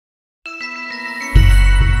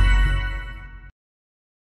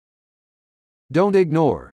Don't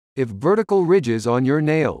ignore if vertical ridges on your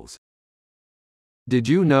nails. Did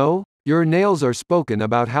you know? Your nails are spoken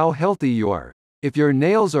about how healthy you are. If your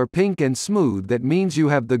nails are pink and smooth, that means you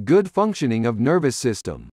have the good functioning of nervous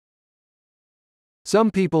system. Some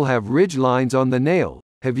people have ridge lines on the nail.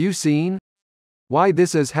 Have you seen why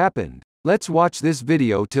this has happened? Let's watch this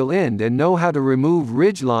video till end and know how to remove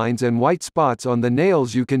ridge lines and white spots on the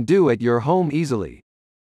nails. You can do at your home easily.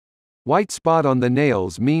 White spot on the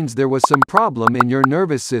nails means there was some problem in your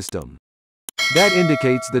nervous system. That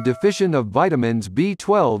indicates the deficient of vitamins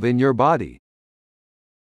B12 in your body.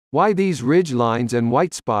 Why these ridge lines and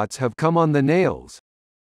white spots have come on the nails?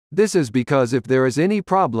 This is because if there is any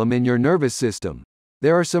problem in your nervous system,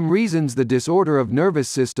 there are some reasons the disorder of nervous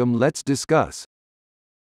system. Let's discuss.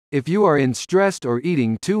 If you are in stressed or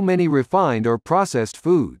eating too many refined or processed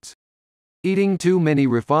foods, eating too many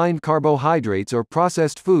refined carbohydrates or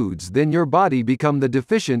processed foods, then your body become the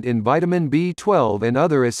deficient in vitamin B12 and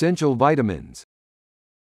other essential vitamins.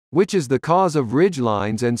 Which is the cause of ridge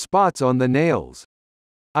lines and spots on the nails?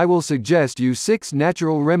 I will suggest you 6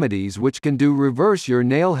 natural remedies which can reverse your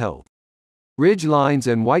nail health. Ridge lines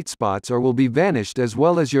and white spots will be vanished, as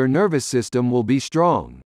well as your nervous system will be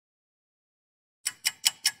strong.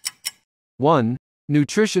 1.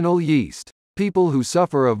 Nutritional yeast. People who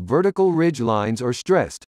suffer of vertical ridge lines or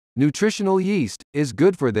stressed, nutritional yeast is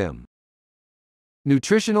good for them.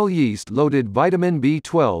 Nutritional yeast loaded vitamin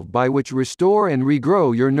B12 by which restore and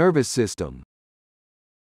regrow your nervous system.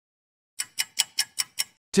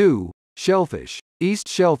 2. Shellfish. Eat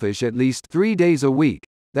shellfish at least 3 days a week.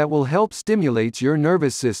 That will help stimulate your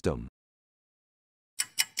nervous system.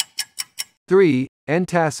 3.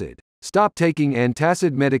 Antacid. Stop taking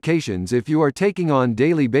antacid medications if you are taking on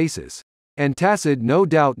daily basis. Antacid no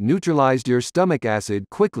doubt neutralized your stomach acid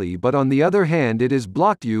quickly, but on the other hand it has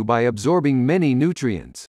blocked you by absorbing many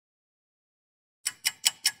nutrients.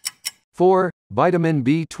 4. Vitamin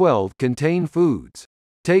B12 contain foods.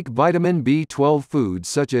 Take vitamin B12 foods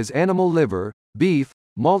such as animal liver, beef,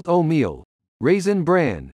 malt oatmeal, raisin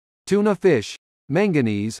bran, tuna fish,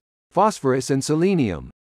 manganese, phosphorus and selenium,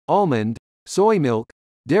 almond, soy milk,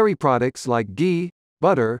 dairy products like ghee,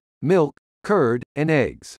 butter, milk, curd, and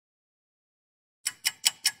eggs.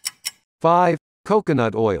 5.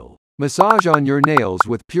 Coconut oil. Massage on your nails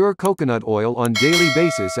with pure coconut oil on daily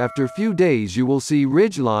basis. After few days you will see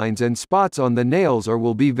ridge lines and spots on the nails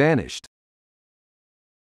will be vanished.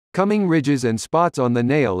 Coming ridges and spots on the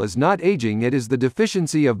nail is not aging, it is the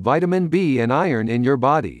deficiency of vitamin B and iron in your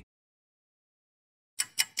body.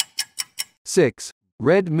 6.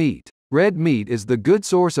 Red meat. Red meat is the good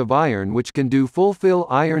source of iron which can fulfill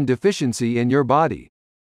iron deficiency in your body.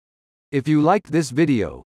 If you liked this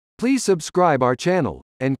video, please subscribe our channel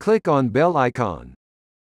and click on bell icon.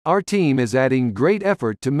 Our team is adding great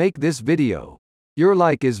effort to make this video. Your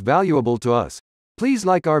like is valuable to us. Please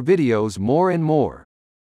like our videos more and more.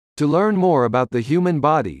 To learn more about the human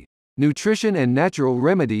body, nutrition and natural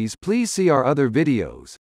remedies, please see our other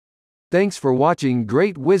videos. Thanks for watching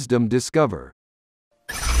Great Wisdom Discover.